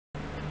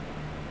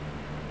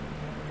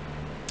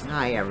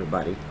Hi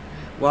everybody,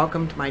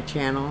 welcome to my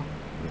channel.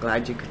 I'm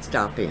glad you could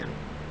stop in.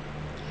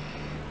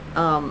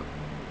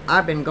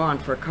 I've been gone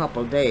for a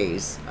couple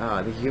days.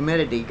 The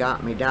humidity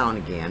got me down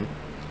again,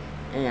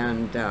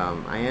 and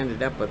I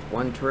ended up with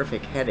one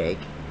terrific headache,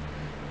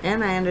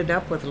 and I ended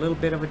up with a little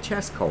bit of a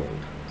chest cold.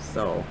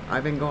 So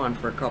I've been gone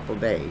for a couple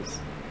days,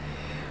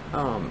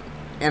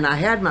 and I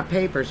had my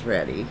papers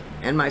ready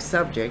and my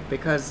subject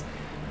because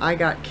I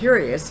got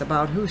curious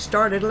about who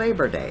started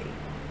Labor Day.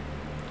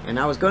 And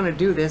I was going to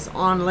do this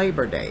on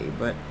Labor Day,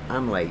 but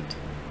I'm late.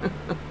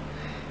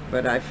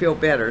 But I feel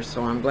better,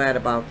 so I'm glad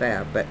about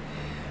that. But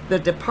the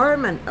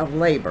Department of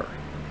Labor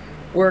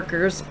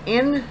workers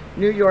in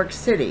New York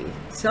City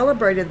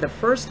celebrated the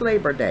first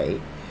Labor Day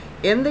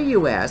in the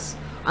U.S.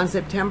 on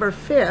September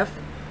 5th,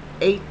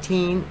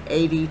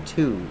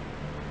 1882.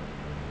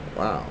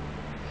 Wow.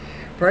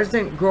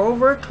 President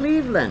Grover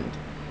Cleveland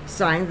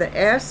signed the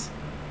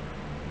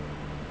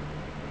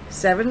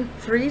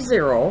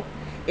S-730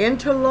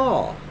 into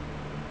law,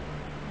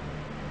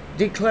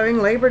 declaring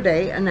Labor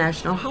Day a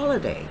national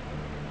holiday.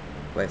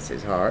 Bless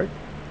his heart.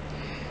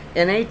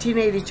 In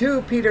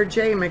 1882, Peter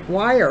J.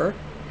 McGuire,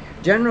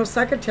 General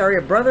Secretary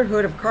of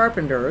Brotherhood of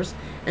Carpenters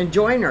and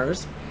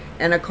Joiners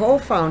and a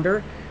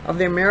co-founder of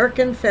the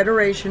American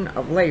Federation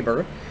of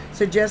Labor,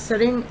 suggests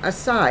setting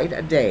aside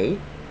a day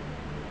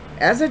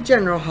as a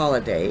general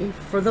holiday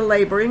for the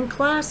laboring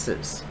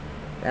classes.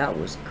 That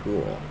was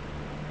cool.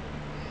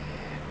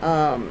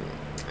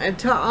 And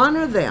to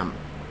honor them,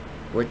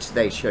 which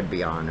they should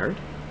be honored,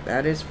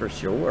 that is for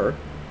sure.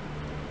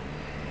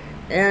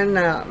 And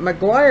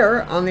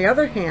McGuire, on the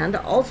other hand,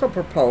 also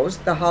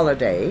proposed the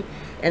holiday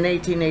in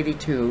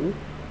 1882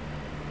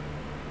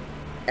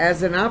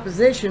 as an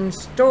opposition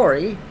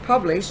story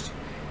published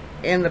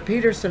in the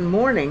Peterson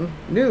Morning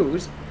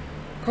News,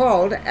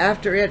 called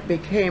after it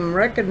became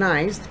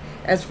recognized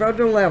as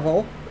federal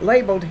level,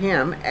 labeled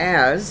him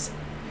as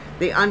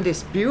the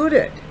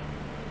undisputed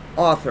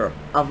author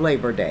of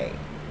Labor Day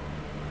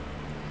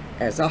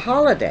as a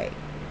holiday.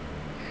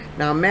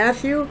 Now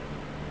Matthew,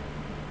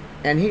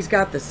 and he's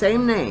got the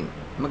same name,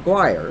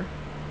 McGuire,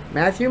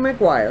 Matthew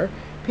McGuire,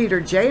 Peter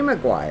J.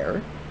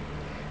 McGuire,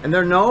 and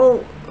they're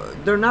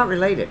not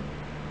related.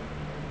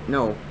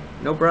 No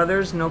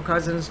brothers, no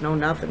cousins, no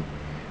nothing.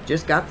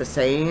 Just got the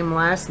same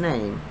last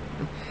name.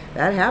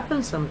 That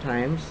happens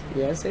sometimes.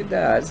 Yes, it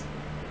does.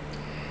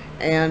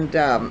 And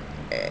the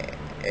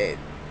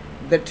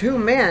two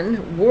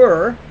men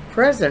were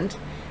present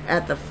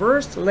at the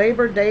first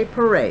Labor Day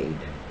parade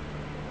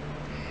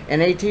in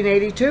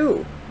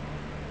 1882,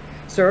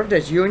 served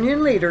as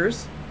union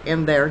leaders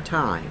in their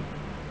time.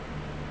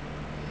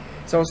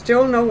 So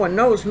still no one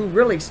knows who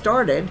really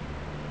started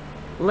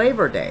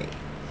Labor Day.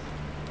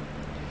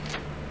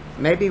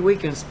 Maybe we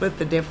can split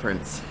the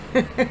difference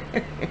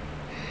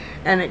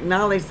and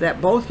acknowledge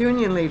that both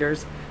union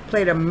leaders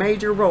played a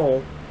major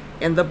role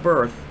in the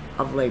birth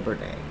of Labor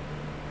Day.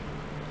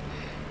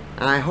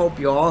 I hope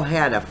you all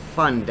had a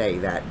fun day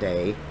that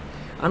day,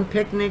 on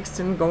picnics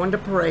and going to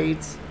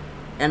parades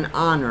and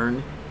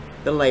honoring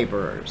the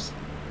laborers,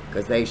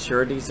 because they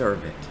sure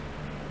deserve it.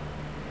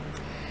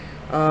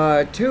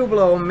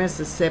 Tupelo,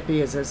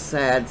 Mississippi is a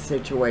sad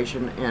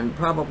situation, and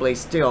probably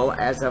still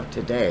as of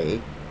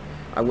today,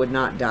 I would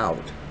not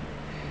doubt.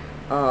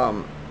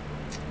 A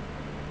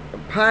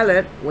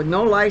pilot with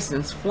no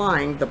license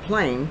flying the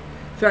plane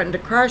threatened to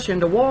crash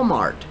into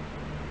Walmart.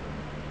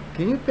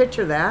 Can you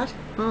picture that?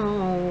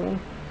 Oh.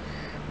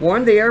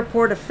 Warned the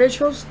airport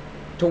officials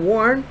to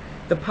warn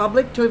the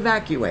public to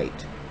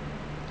evacuate.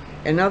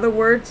 In other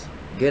words,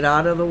 get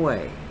out of the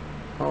way.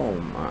 Oh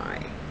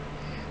my.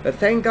 But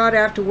thank God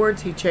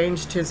afterwards he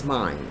changed his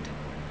mind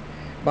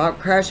about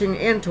crashing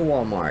into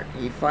Walmart.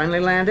 He finally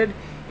landed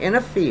in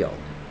a field.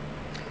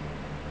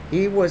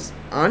 He was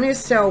on his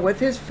cell with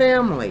his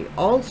family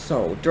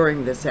also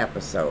during this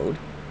episode.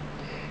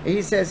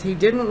 He says he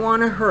didn't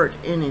want to hurt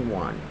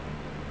anyone.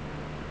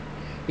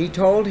 He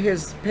told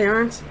his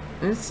parents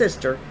and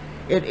sister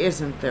it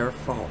isn't their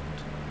fault.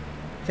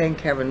 Thank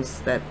heavens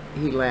that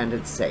he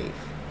landed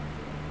safe.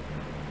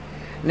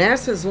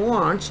 NASA's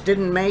launch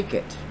didn't make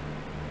it.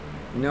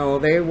 No,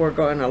 they were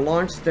going to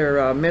launch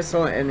their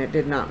missile and it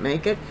did not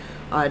make it.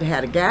 It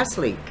had a gas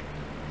leak.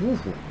 Ooh,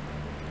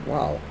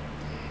 wow.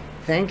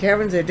 Thank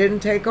heavens it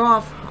didn't take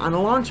off on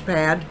a launch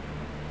pad.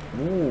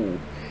 Ooh,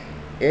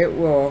 it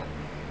will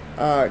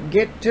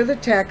get to the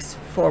techs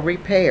for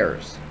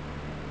repairs.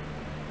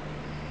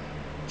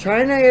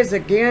 China is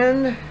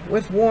again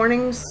with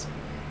warnings,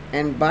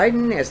 and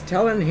Biden is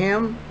telling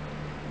him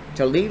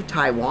to leave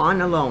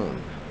Taiwan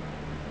alone.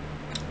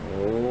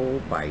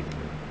 Oh, Biden.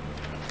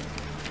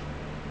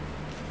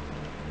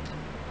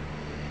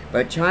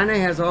 But China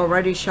has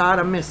already shot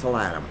a missile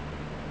at him.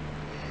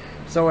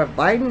 So if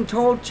Biden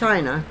told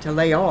China to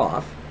lay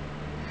off,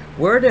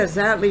 where does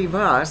that leave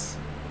us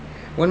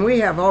when we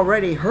have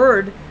already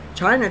heard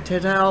China to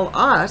tell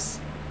us,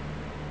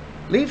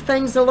 leave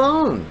things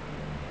alone?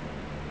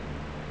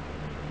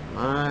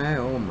 My,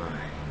 oh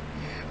my.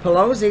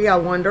 Pelosi, I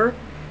wonder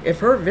if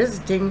her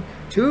visiting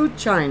to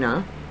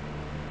China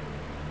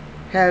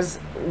has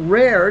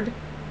reared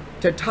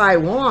to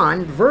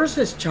Taiwan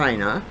versus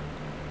China.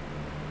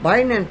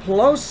 Biden and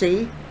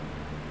Pelosi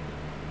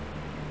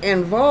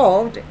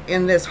involved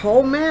in this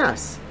whole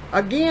mess.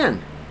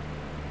 Again,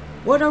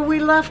 what are we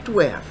left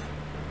with?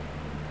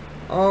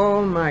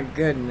 Oh my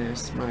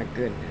goodness, my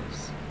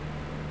goodness.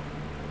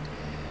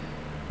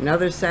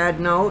 Another sad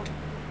note,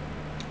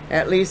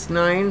 at least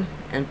 9,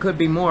 and could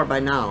be more by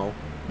now,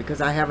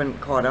 because I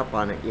haven't caught up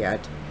on it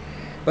yet,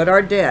 but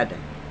are dead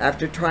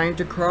after trying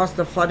to cross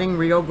the flooding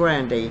Rio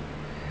Grande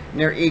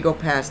near Eagle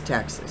Pass,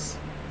 Texas.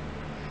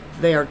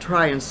 They are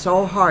trying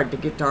so hard to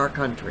get to our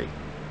country.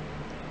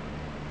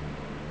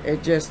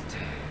 It just,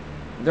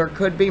 there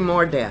could be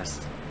more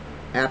deaths.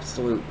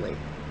 Absolutely.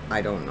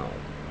 I don't know.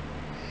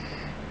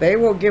 They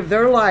will give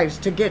their lives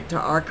to get to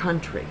our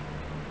country.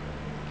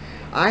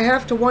 I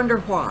have to wonder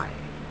why.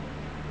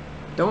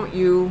 Don't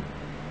you?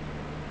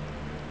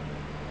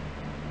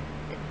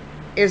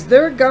 Is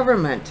their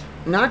government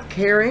not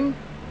caring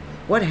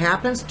what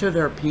happens to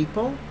their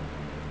people?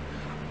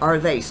 Are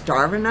they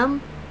starving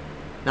them?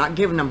 Not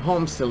giving them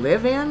homes to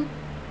live in?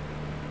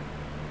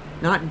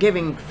 Not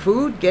giving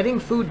food, getting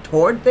food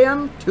toward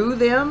them, to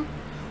them?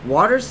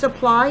 Water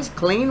supplies,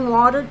 clean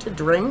water to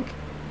drink?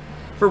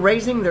 For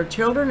raising their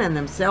children and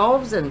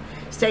themselves and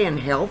staying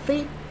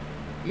healthy?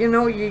 You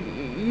know,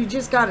 you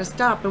just got to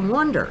stop and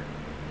wonder.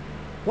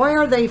 Why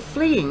are they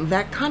fleeing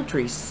that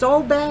country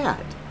so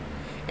bad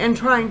and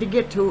trying to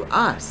get to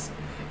us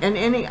and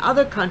any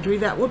other country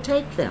that will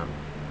take them?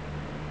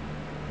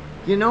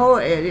 You know,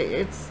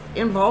 it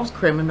involves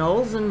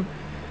criminals and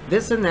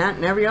this and that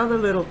and every other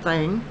little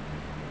thing.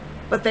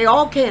 But they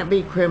all can't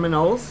be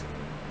criminals.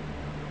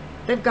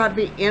 They've got to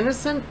be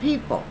innocent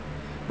people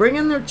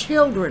bringing their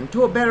children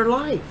to a better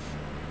life.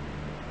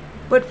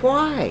 But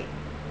why?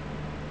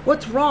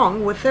 What's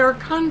wrong with their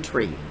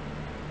country?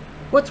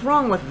 What's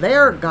wrong with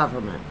their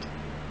government?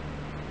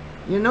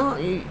 You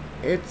know,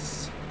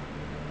 it's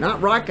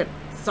not rocket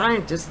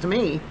scientist to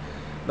me,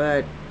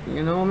 but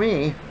you know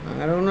me,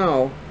 I don't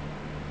know.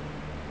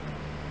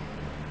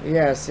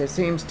 Yes, it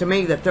seems to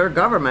me that their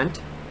government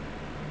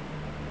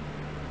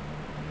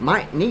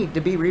might need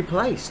to be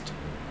replaced.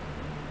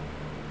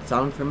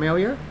 Sound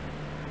familiar?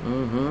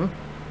 Mm-hmm.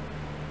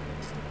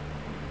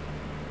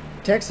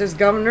 Texas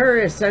governor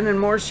is sending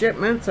more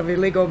shipments of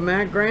illegal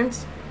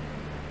migrants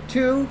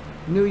to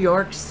New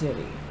York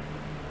City.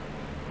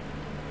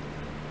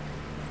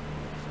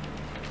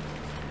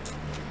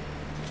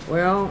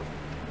 Well,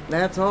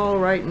 that's all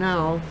right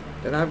now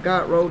that I've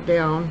got wrote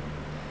down.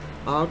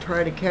 I'll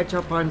try to catch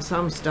up on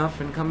some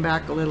stuff and come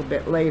back a little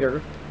bit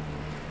later.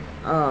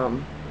 Our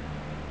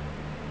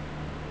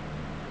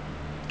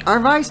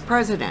vice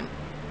president,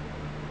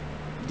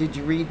 did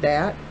you read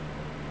that?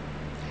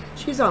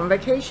 She's on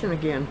vacation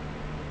again.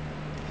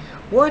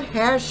 What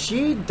has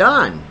she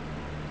done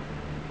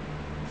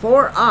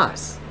for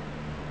us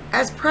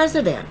as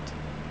president,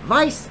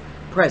 vice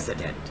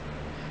president,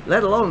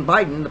 let alone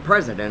Biden the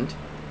president?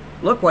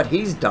 Look what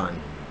he's done.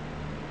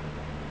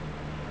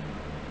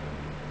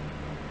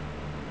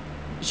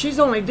 She's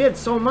only did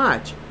so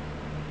much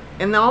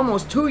in the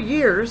almost 2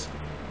 years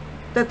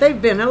that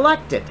they've been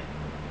elected.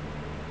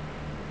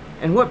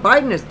 And what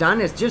Biden has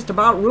done is just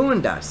about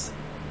ruined us.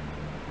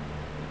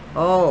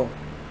 Oh,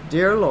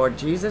 dear Lord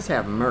Jesus,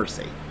 have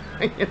mercy.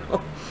 You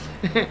know,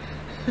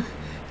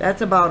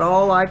 that's about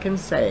all I can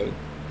say.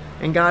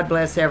 And God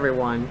bless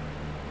everyone.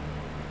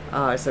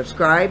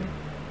 Subscribe,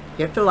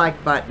 hit the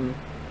like button,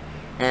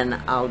 and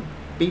I'll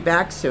be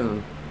back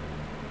soon.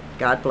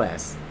 God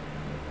bless.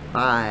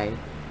 Bye.